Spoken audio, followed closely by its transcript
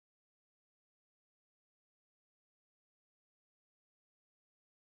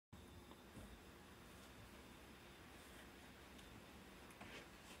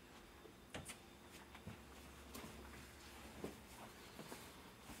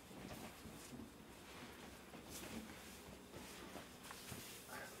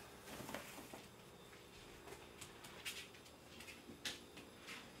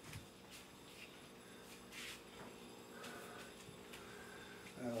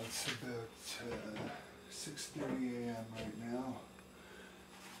It's about 6:30 a.m. right now,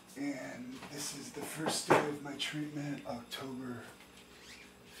 and this is the first day of my treatment, October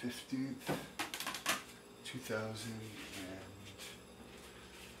 15th,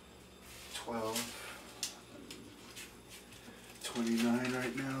 2012. I'm 29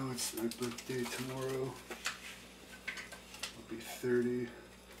 right now. It's my birthday tomorrow. I'll be 30,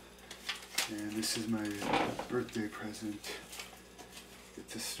 and this is my birthday present. Get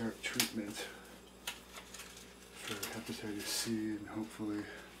to start treatment for hepatitis C and hopefully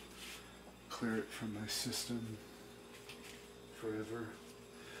clear it from my system forever.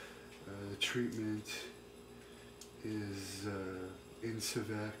 The treatment is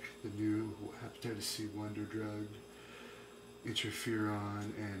Incivek, the new hepatitis C wonder drug,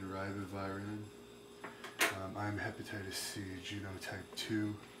 Interferon and Ribavirin. I'm hepatitis C genotype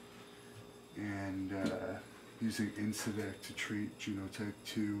 2, and using Incivek to treat genotype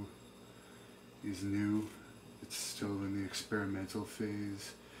 2 is new. It's still in the experimental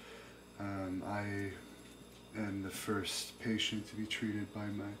phase. I am the first patient to be treated by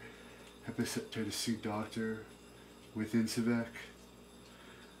my hepatitis C doctor with Incivek,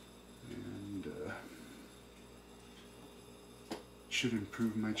 and should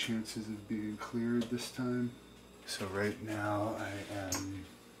improve my chances of being cleared this time. So right now I am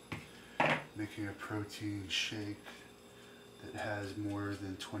making a protein shake that has more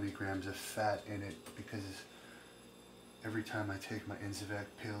than 20 grams of fat in it, because every time I take my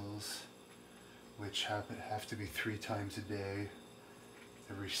Incivek pills, which have to be 3 times a day,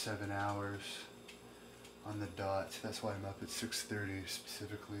 every 7 hours on the dot. That's why I'm up at 6:30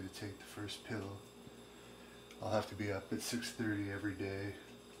 specifically to take the first pill. I'll have to be up at 6:30 every day,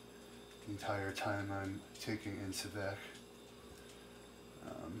 the entire time I'm taking Incivek.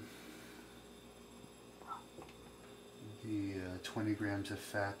 The 20 grams of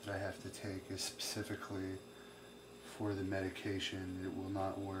fat that I have to take is specifically for the medication. It will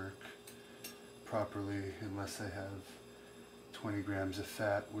not work properly unless I have 20 grams of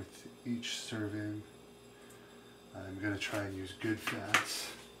fat with each serving. I'm going to try and use good fats.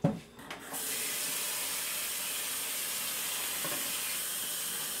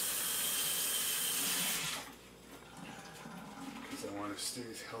 Because I want to stay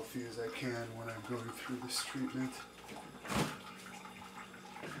as healthy as I can when I'm going through this treatment.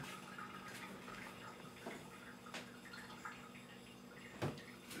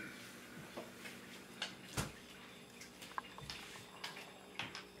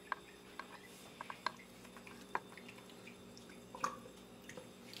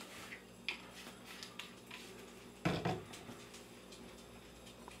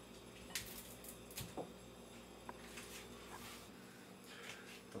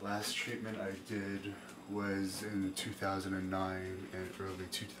 The last treatment I did was in 2009 and early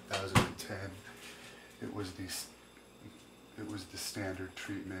 2010. It was the standard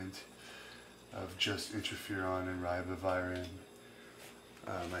treatment of just Interferon and Ribavirin.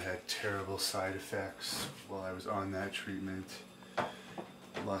 I had terrible side effects while I was on that treatment.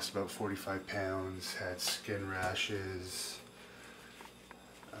 Lost about 45 pounds, had skin rashes.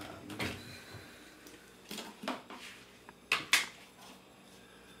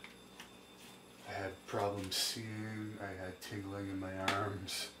 Problems seeing, I had tingling in my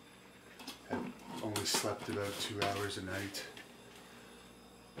arms, I only slept about 2 hours a night.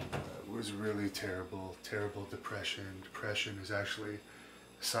 It was really terrible, terrible depression. Depression is actually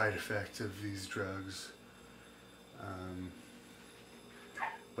a side effect of these drugs,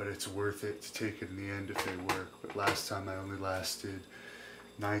 but it's worth it to take it in the end if they work. But last time I only lasted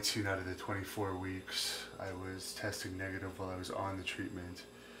 19 out of the 24 weeks. I was testing negative while I was on the treatment.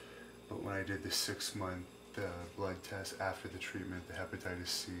 But when I did the 6-month blood test after the treatment, the hepatitis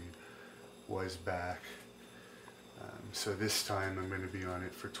C was back. So this time I'm going to be on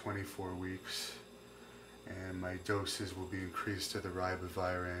it for 24 weeks. And my doses will be increased to the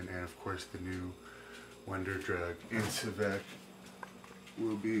Ribavirin, and of course the new wonder drug, Incivek,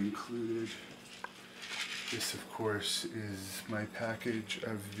 will be included. This of course is my package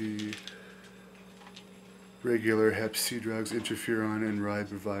of the regular Hep C drugs, Interferon and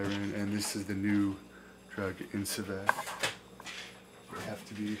Ribavirin, and this is the new drug, Incivek. They have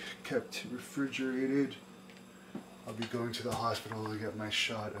to be kept refrigerated. I'll be going to the hospital to get my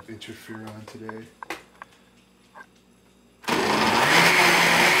shot of Interferon today.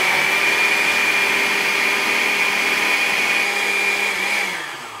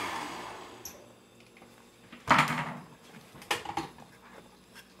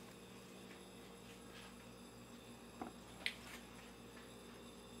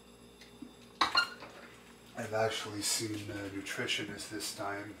 I've actually seen a nutritionist this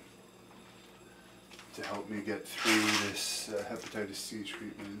time to help me get through this hepatitis C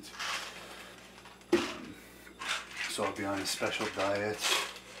treatment. So I'll be on a special diet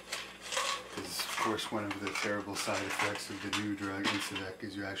because, of course, one of the terrible side effects of the new drug Incivek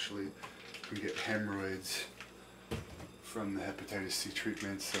is you actually can get hemorrhoids from the hepatitis C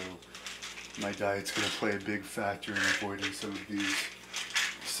treatment. So my diet's going to play a big factor in avoiding some of these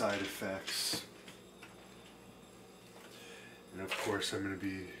side effects. And of course I'm going to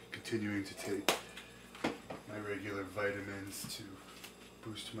be continuing to take my regular vitamins to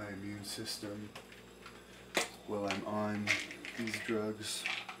boost my immune system while I'm on these drugs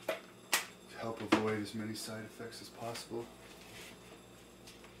to help avoid as many side effects as possible.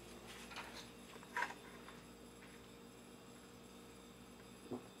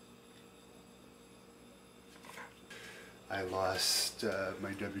 I lost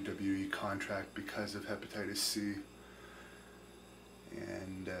my WWE contract because of hepatitis C.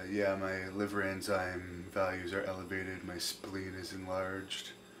 And yeah, my liver enzyme values are elevated, my spleen is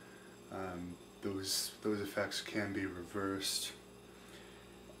enlarged. Those effects can be reversed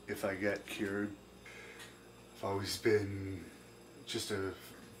if I get cured. I've always been just a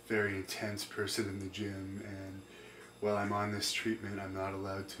very intense person in the gym, and while I'm on this treatment, I'm not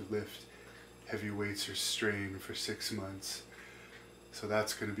allowed to lift heavy weights or strain for 6 months. So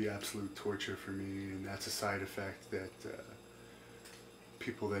that's going to be absolute torture for me, and that's a side effect that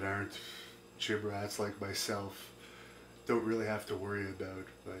people that aren't gym rats like myself don't really have to worry about,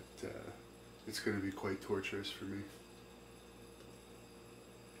 but it's going to be quite torturous for me.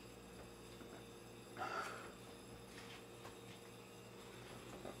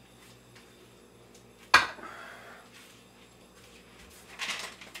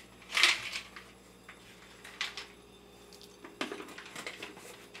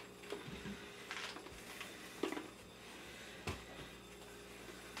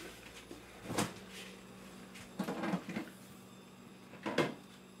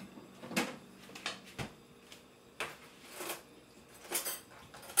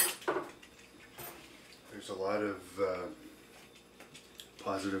 There's a lot of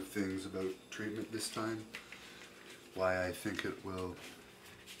positive things about treatment this time. Why I think it will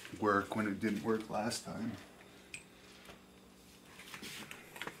work when it didn't work last time.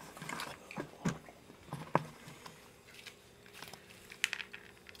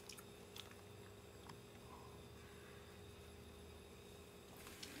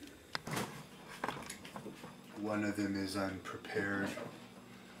 One of them is I'm prepared.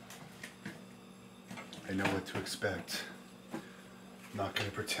 I know what to expect. I'm not going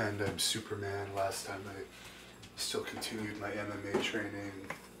to pretend I'm Superman. Last time I still continued my MMA training,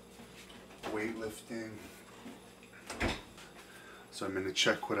 weightlifting. So I'm going to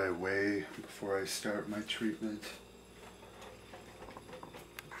check what I weigh before I start my treatment.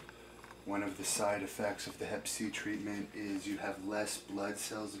 One of the side effects of the Hep C treatment is you have less blood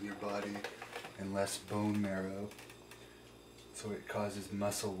cells in your body and less bone marrow. So it causes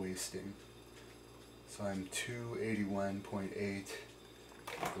muscle wasting. So I'm 281.8,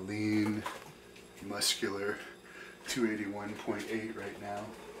 lean, muscular, 281.8 right now.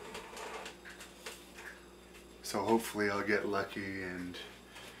 So hopefully I'll get lucky, and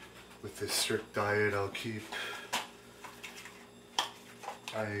with this strict diet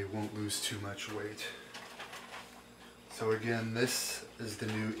I won't lose too much weight. So again, this is the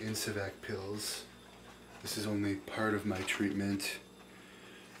new Incivek pills. This is only part of my treatment.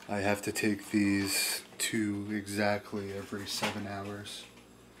 I have to take these 2 exactly every 7 hours.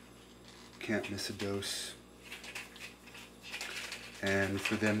 Can't miss a dose. And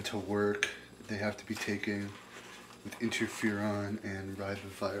for them to work, they have to be taken with Interferon and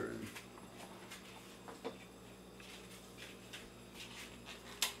Ribavirin.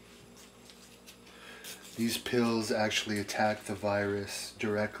 These pills actually attack the virus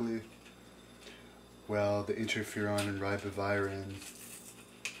directly, while the Interferon and Ribavirin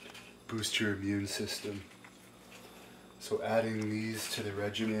boost your immune system. So adding these to the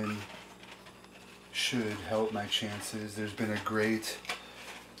regimen should help my chances. There's been a great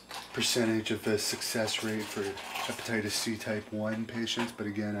percentage of the success rate for hepatitis C type 1 patients, but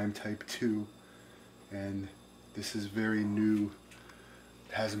again, I'm type 2, and this is very new.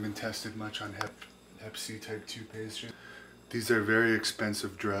 It hasn't been tested much on Hep C type 2 patients. These are very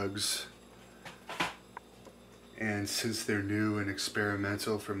expensive drugs, and since they're new and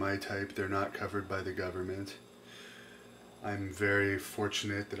experimental for my type, they're not covered by the government. I'm very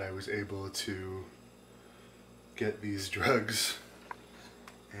fortunate that I was able to get these drugs,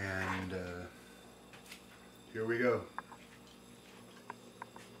 and here we go.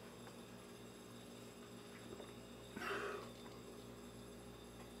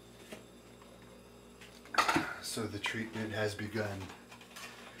 So the treatment has begun.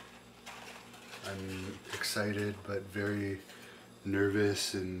 I'm excited but very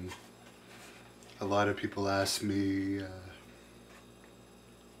nervous, and a lot of people ask me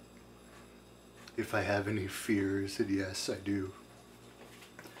if I have any fears, and yes, I do.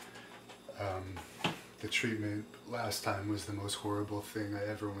 The treatment last time was the most horrible thing I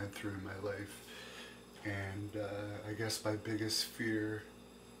ever went through in my life, and I guess my biggest fear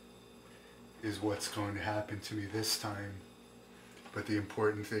is what's going to happen to me this time. But the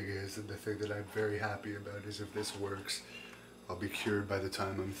important thing is, and the thing that I'm very happy about, is if this works, I'll be cured by the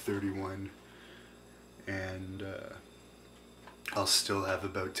time I'm 31, and I'll still have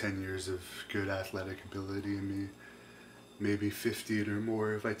about 10 years of good athletic ability in me, maybe 15 or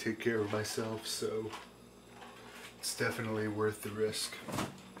more if I take care of myself, so it's definitely worth the risk.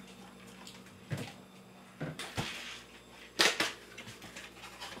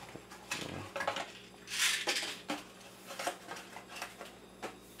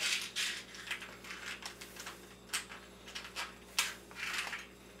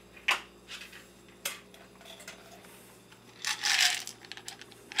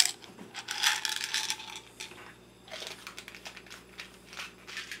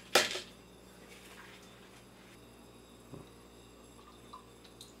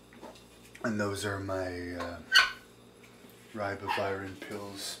 And those are my Ribavirin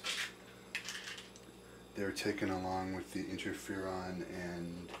pills. They're taken along with the Interferon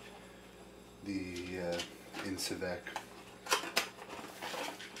and the Incivek.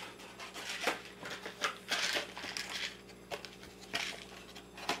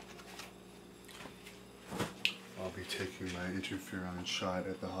 I'll be taking my Interferon shot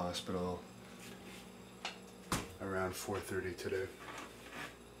at the hospital around 4:30 today.